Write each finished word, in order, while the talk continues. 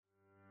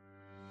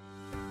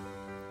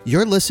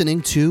You're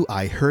listening to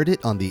I Heard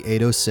It on the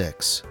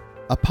 806,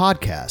 a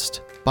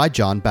podcast by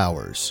John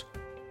Bowers.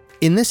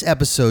 In this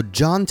episode,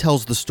 John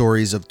tells the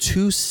stories of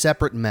two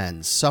separate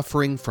men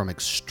suffering from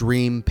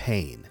extreme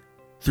pain.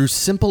 Through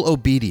simple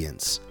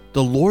obedience,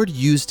 the Lord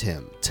used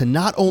him to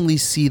not only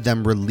see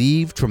them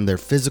relieved from their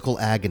physical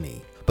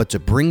agony, but to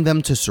bring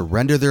them to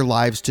surrender their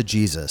lives to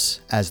Jesus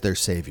as their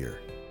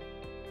Savior.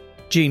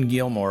 Gene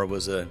Gilmore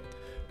was a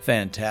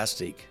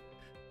fantastic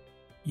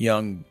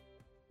young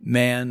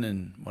man,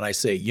 and when I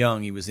say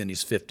young, he was in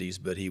his 50s,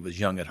 but he was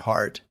young at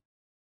heart,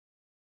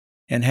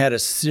 and had a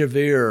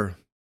severe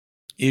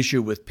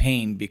issue with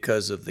pain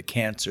because of the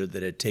cancer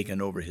that had taken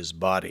over his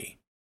body.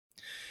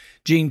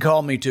 Gene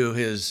called me to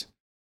his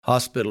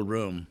hospital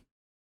room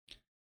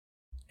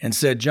and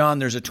said, "John,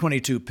 there's a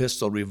 .22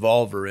 pistol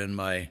revolver in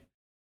my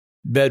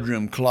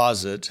bedroom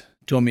closet."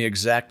 Told me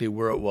exactly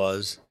where it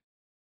was.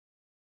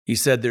 He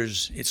said,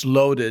 "It's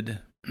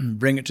loaded.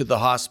 Bring it to the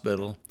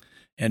hospital.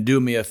 And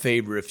do me a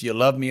favor, if you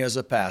love me as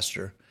a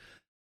pastor,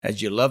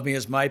 as you love me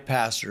as my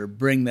pastor,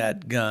 bring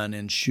that gun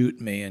and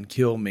shoot me and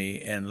kill me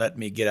and let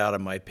me get out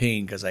of my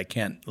pain because I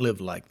can't live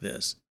like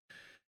this."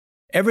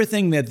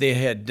 Everything that they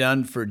had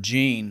done for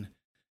Gene,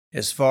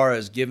 as far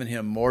as giving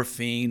him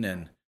morphine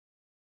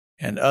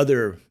and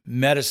other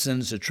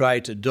medicines to try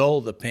to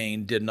dull the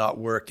pain, did not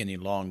work any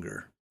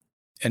longer.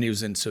 And he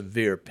was in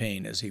severe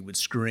pain as he would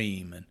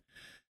scream and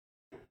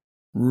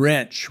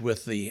wrench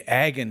with the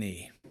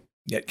agony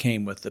that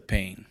came with the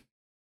pain.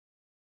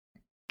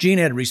 Gene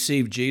had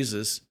received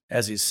Jesus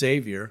as his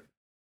Savior,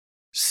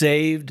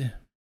 saved,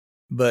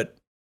 but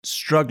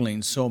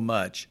struggling so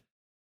much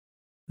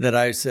that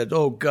I said,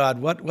 "Oh God,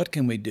 what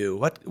can we do?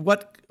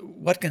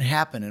 What can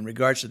happen in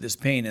regards to this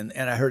pain?" And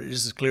I heard it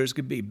just as clear as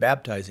could be: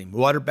 baptize him,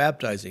 water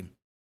baptize him.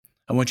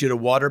 I want you to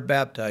water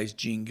baptize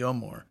Gene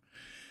Gilmore.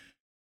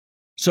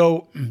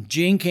 So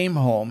Gene came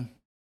home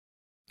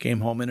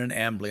in an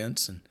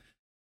ambulance, and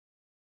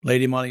laid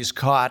him on his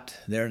cot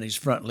there in his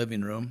front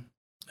living room.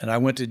 And I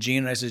went to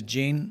Gene and I said,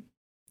 "Gene,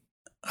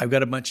 I've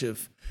got a bunch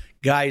of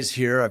guys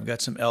here. I've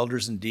got some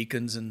elders and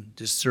deacons and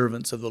just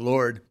servants of the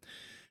Lord.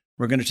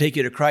 We're going to take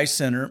you to Christ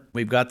Center.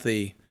 We've got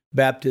the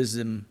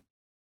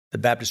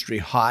baptistry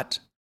hot,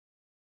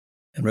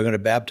 and we're going to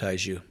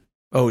baptize you."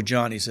 "Oh,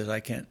 John," he says,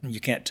 you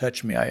can't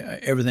touch me.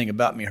 Everything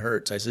about me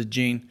hurts." I said,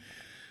 "Gene,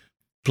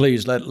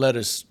 please let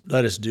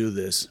us do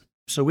this."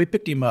 So we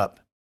picked him up.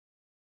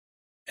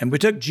 And we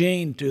took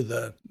Gene to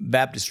the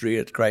baptistry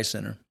at Christ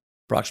Center,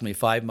 approximately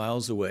 5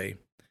 miles away.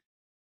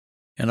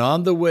 And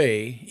on the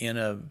way, in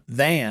a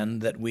van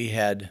that we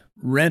had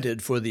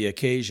rented for the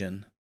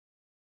occasion,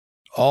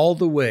 all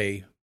the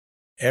way,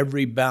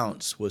 every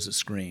bounce was a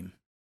scream.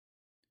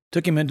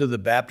 Took him into the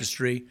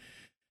baptistry.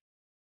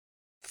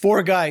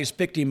 4 guys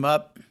picked him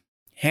up,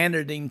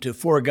 handed him to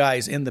 4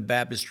 guys in the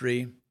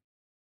baptistry.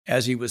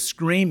 As he was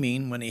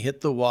screaming when he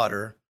hit the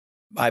water,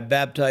 I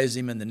baptized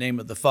him in the name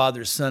of the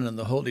Father, Son, and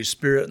the Holy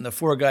Spirit, and the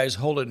 4 guys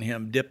holding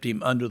him dipped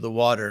him under the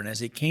water. And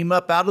as he came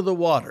up out of the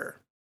water,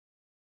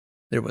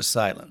 there was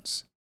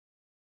silence.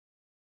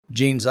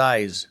 Gene's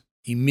eyes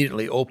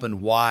immediately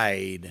opened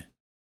wide,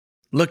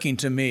 looking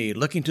to me,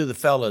 looking to the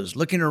fellas,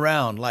 looking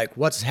around like,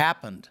 what's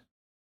happened?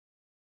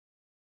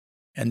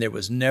 And there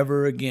was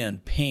never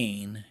again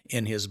pain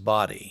in his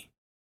body.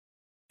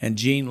 And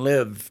Gene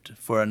lived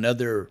for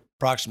another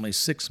approximately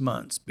 6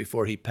 months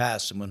before he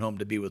passed and went home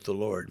to be with the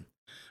Lord.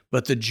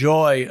 But the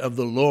joy of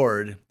the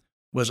Lord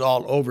was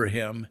all over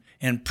him,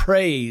 and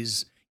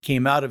praise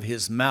came out of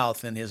his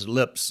mouth and his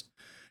lips,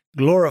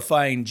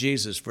 glorifying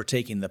Jesus for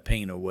taking the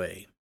pain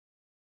away.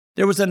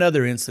 There was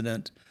another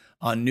incident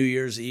on New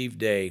Year's Eve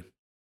day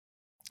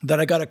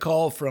that I got a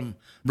call from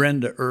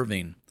Brenda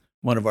Irving,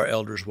 one of our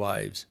elders'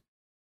 wives.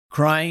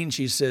 Crying,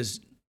 she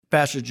says,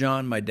 "Pastor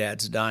John, my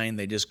dad's dying.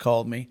 They just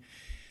called me."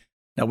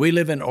 Now, we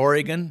live in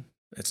Oregon.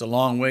 It's a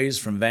long ways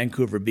from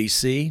Vancouver,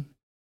 BC.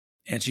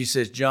 And she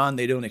says, "John,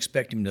 they don't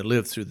expect him to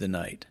live through the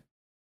night."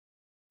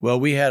 Well,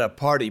 we had a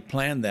party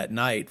planned that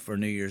night for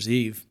New Year's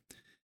Eve,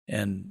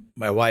 and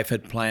my wife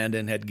had planned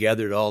and had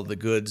gathered all the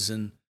goods,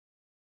 and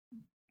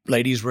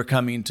ladies were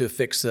coming to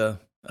fix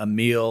a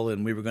meal,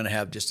 and we were going to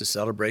have just a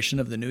celebration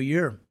of the new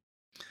year.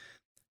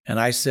 And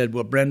I said,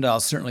 "Well, Brenda,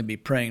 I'll certainly be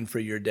praying for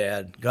your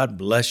dad. God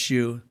bless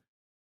you."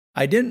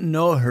 I didn't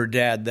know her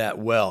dad that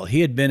well. He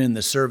had been in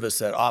the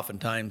service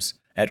oftentimes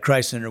at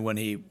Christ Center when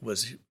he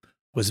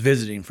was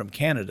visiting from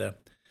Canada,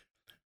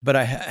 but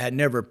I had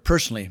never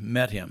personally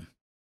met him.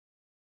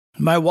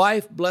 My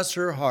wife, bless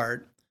her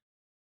heart,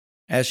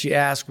 as she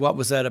asked, "What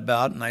was that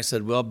about?" And I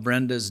said, "Well,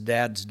 Brenda's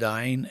dad's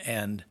dying,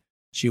 and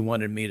she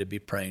wanted me to be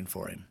praying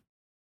for him."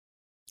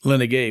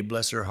 Linda Gay,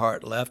 bless her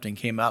heart, left and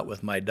came out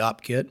with my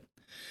DOP kit.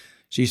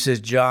 She says,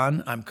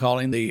 "John, I'm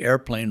calling the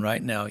airplane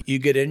right now. You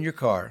get in your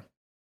car,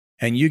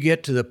 and you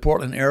get to the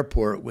Portland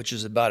airport, which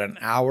is about an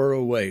hour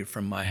away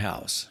from my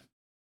house."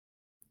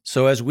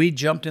 So as we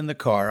jumped in the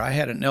car, I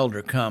had an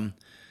elder come.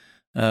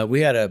 We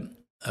had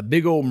a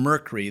big old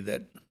Mercury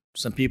that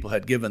some people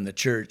had given the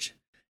church,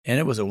 and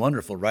it was a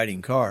wonderful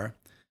riding car.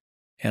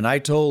 And I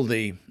told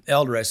the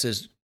elder, I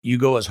says, you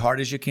go as hard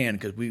as you can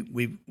because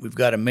we've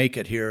got to make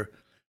it here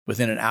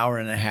within an hour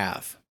and a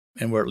half,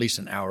 and we're at least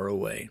an hour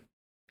away.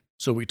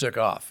 So we took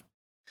off.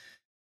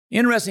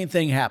 Interesting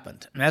thing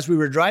happened. As we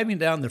were driving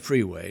down the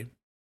freeway,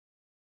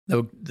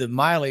 the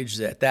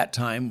mileage at that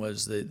time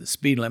was the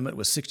speed limit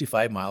was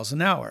 65 miles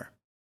an hour.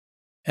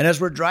 And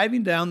as we're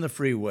driving down the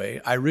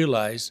freeway, I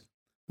realized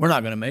we're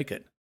not going to make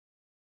it.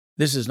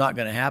 This is not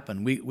going to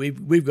happen.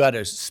 We've got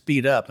to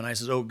speed up. And I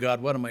said, oh,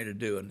 God, what am I to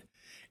do?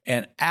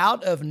 And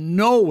out of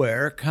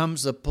nowhere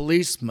comes a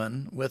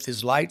policeman with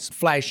his lights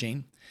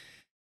flashing.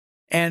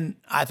 And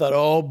I thought,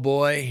 oh,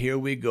 boy, here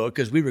we go,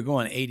 because we were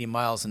going 80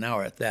 miles an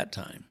hour at that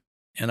time.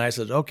 And I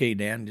said, okay,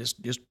 Dan,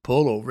 just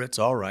pull over. It's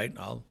all right.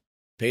 I'll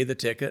pay the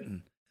ticket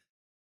and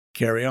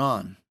carry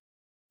on.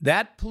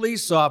 That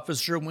police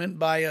officer went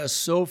by us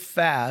so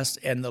fast,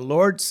 and the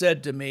Lord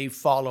said to me,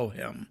 follow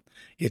him.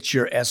 It's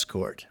your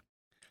escort.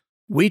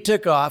 We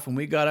took off, and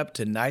we got up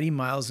to 90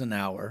 miles an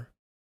hour,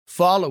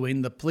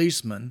 following the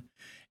policeman,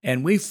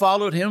 and we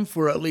followed him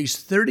for at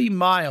least 30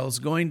 miles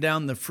going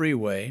down the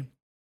freeway.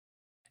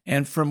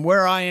 And from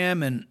where I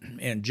am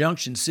in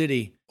Junction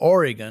City,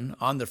 Oregon,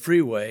 on the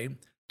freeway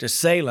to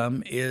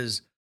Salem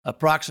is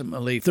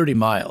approximately 30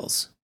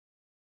 miles.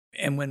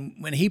 And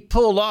when he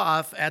pulled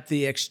off at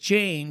the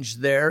exchange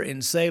there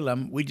in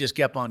Salem, we just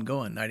kept on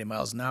going 90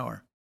 miles an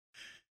hour.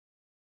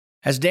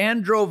 As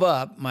Dan drove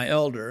up, my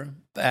elder,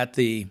 at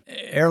the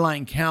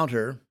airline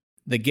counter,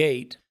 the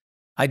gate,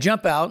 I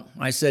jump out.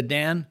 I said,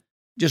 Dan,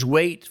 just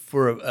wait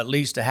for at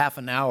least a half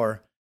an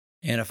hour,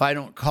 and if I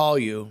don't call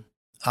you,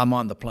 I'm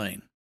on the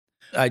plane.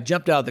 I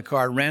jumped out of the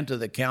car, ran to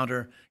the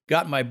counter,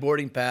 got my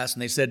boarding pass,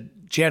 and they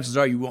said, chances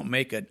are you won't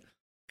make it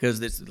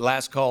because this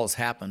last call has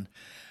happened.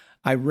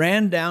 I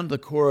ran down the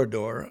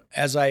corridor.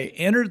 As I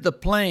entered the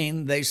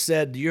plane, they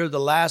said, you're the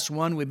last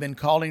one. We've been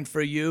calling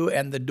for you,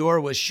 and the door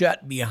was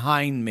shut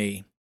behind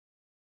me.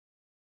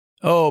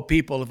 Oh,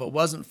 people, if it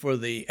wasn't for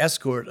the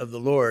escort of the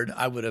Lord,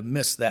 I would have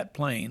missed that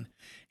plane.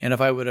 And if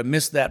I would have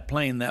missed that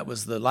plane, that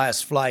was the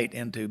last flight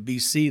into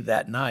BC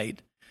that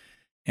night,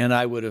 and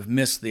I would have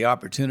missed the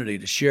opportunity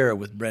to share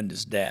with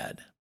Brenda's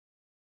dad.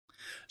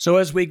 So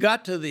as we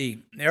got to the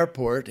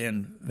airport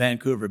in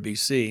Vancouver,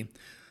 BC,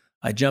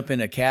 I jump in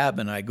a cab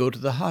and I go to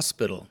the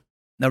hospital.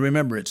 Now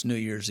remember, it's New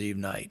Year's Eve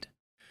night.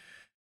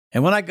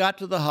 And when I got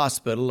to the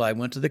hospital, I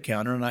went to the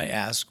counter and I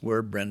asked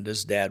where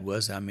Brenda's dad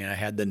was. I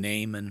had the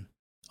name and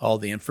all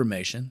the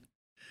information.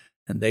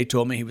 And they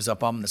told me he was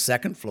up on the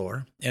second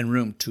floor in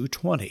room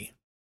 220.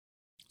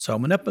 So I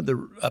went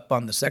up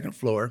on the second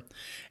floor.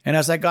 And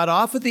as I got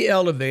off of the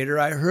elevator,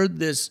 I heard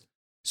this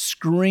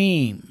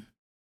scream.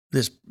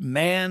 This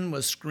man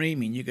was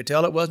screaming. You could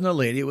tell it wasn't a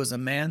lady. It was a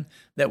man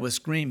that was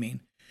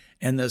screaming.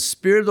 And the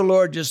Spirit of the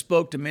Lord just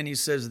spoke to me, and he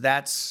says,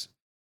 that's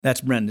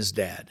Brenda's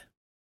dad.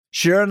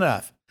 Sure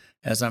enough,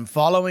 as I'm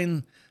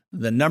following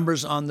the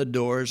numbers on the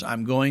doors,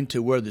 I'm going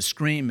to where the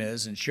scream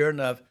is, and sure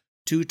enough,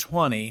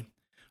 220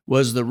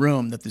 was the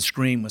room that the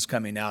scream was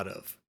coming out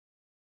of.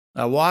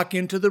 I walk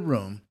into the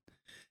room,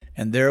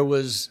 and there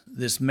was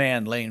this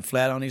man laying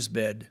flat on his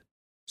bed,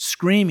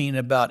 screaming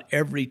about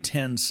every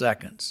 10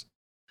 seconds.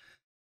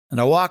 And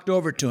I walked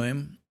over to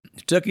him,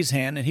 took his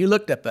hand, and he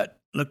looked up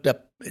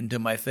into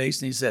my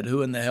face, and he said,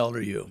 who in the hell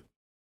are you?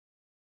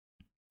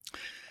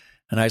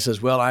 And I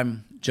says, well,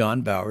 I'm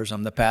John Bowers.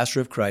 I'm the pastor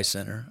of Christ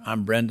Center.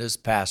 I'm Brenda's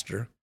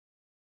pastor.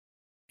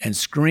 And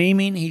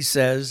screaming, he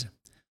says,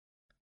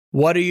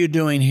 what are you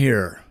doing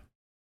here?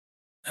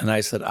 And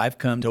I said, I've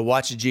come to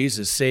watch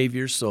Jesus save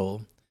your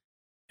soul,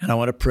 and I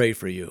want to pray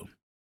for you.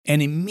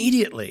 And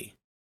immediately,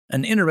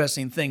 an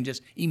interesting thing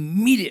just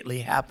immediately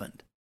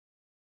happened.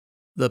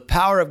 The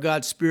power of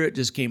God's Spirit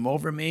just came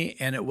over me,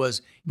 and it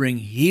was bring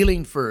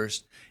healing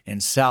first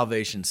and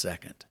salvation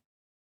second.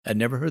 I'd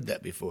never heard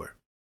that before.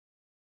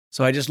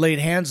 So I just laid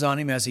hands on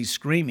him as he's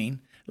screaming,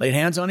 laid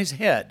hands on his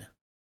head.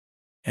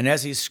 And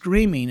as he's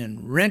screaming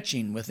and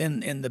wrenching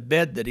in the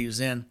bed that he was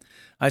in,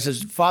 I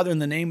says, Father, in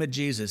the name of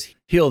Jesus,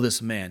 heal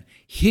this man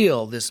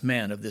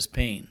of this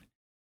pain.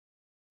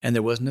 And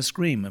there wasn't a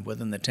scream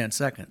within the 10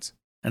 seconds.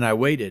 And I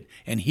waited,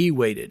 and he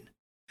waited.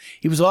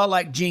 He was all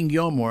like Gene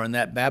Gilmore in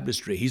that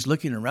baptistry. He's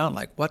looking around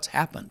like, what's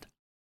happened?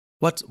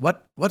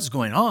 What's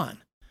going on?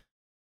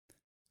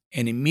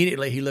 And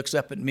immediately he looks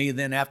up at me.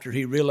 Then after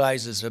he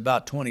realizes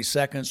about 20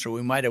 seconds, or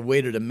we might have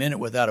waited a minute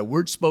without a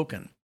word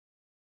spoken.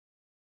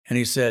 And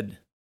he said,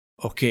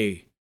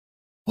 okay,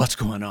 what's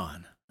going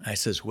on? I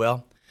says,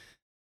 well,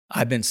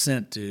 I've been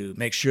sent to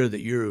make sure that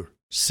you're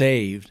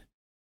saved.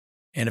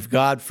 And if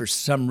God, for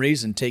some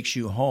reason, takes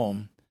you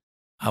home,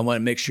 I want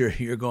to make sure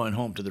you're going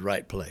home to the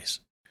right place.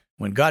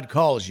 When God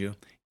calls you,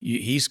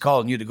 he's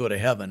calling you to go to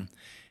heaven.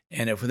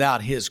 And if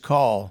without his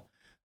call,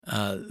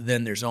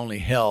 then there's only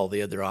hell,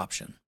 the other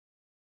option.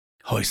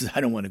 Oh, he says, I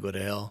don't want to go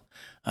to hell.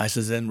 I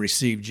says, then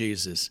receive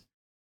Jesus.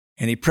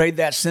 And he prayed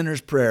that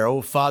sinner's prayer.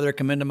 Oh, Father,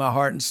 come into my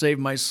heart and save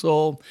my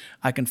soul.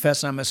 I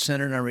confess I'm a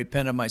sinner and I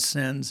repent of my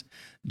sins.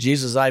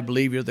 Jesus, I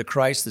believe you're the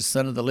Christ, the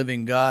Son of the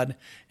living God.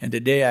 And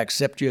today I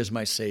accept you as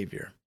my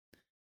Savior.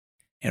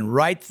 And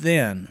right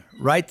then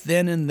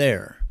and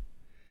there,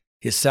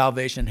 his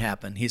salvation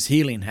happened, his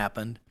healing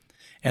happened.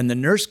 And the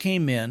nurse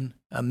came in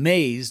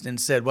amazed and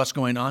said, "What's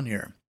going on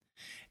here?"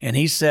 And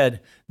he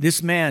said,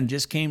 "This man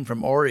just came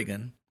from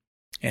Oregon,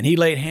 and he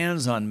laid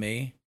hands on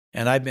me,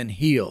 and I've been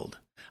healed.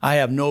 I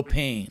have no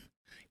pain.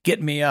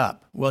 Get me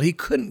up." Well, he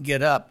couldn't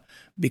get up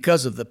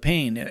because of the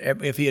pain.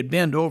 If he had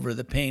bent over,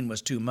 the pain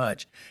was too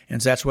much.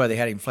 And so that's why they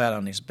had him flat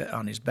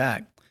on his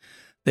back.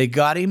 They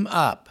got him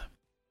up.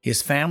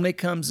 His family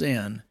comes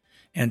in,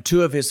 and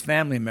 2 of his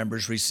family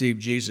members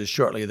received Jesus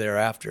shortly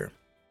thereafter.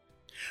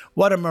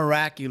 What a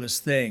miraculous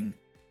thing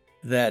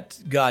that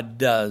God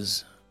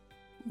does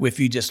if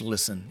you just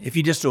listen, if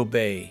you just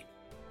obey.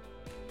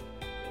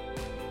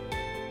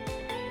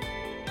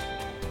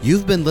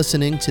 You've been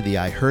listening to the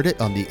I Heard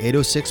It on the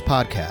 806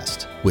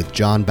 podcast with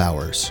John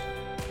Bowers.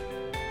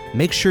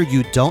 Make sure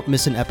you don't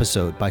miss an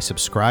episode by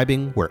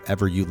subscribing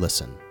wherever you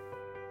listen.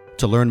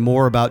 To learn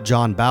more about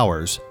John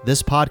Bowers,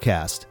 this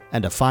podcast,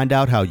 and to find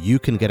out how you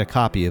can get a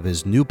copy of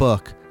his new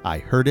book, I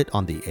Heard It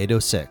on the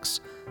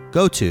 806,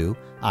 go to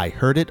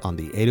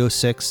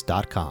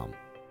ihearditonthe806.com.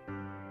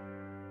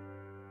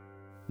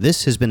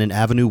 This has been an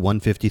Avenue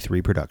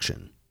 153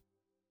 production.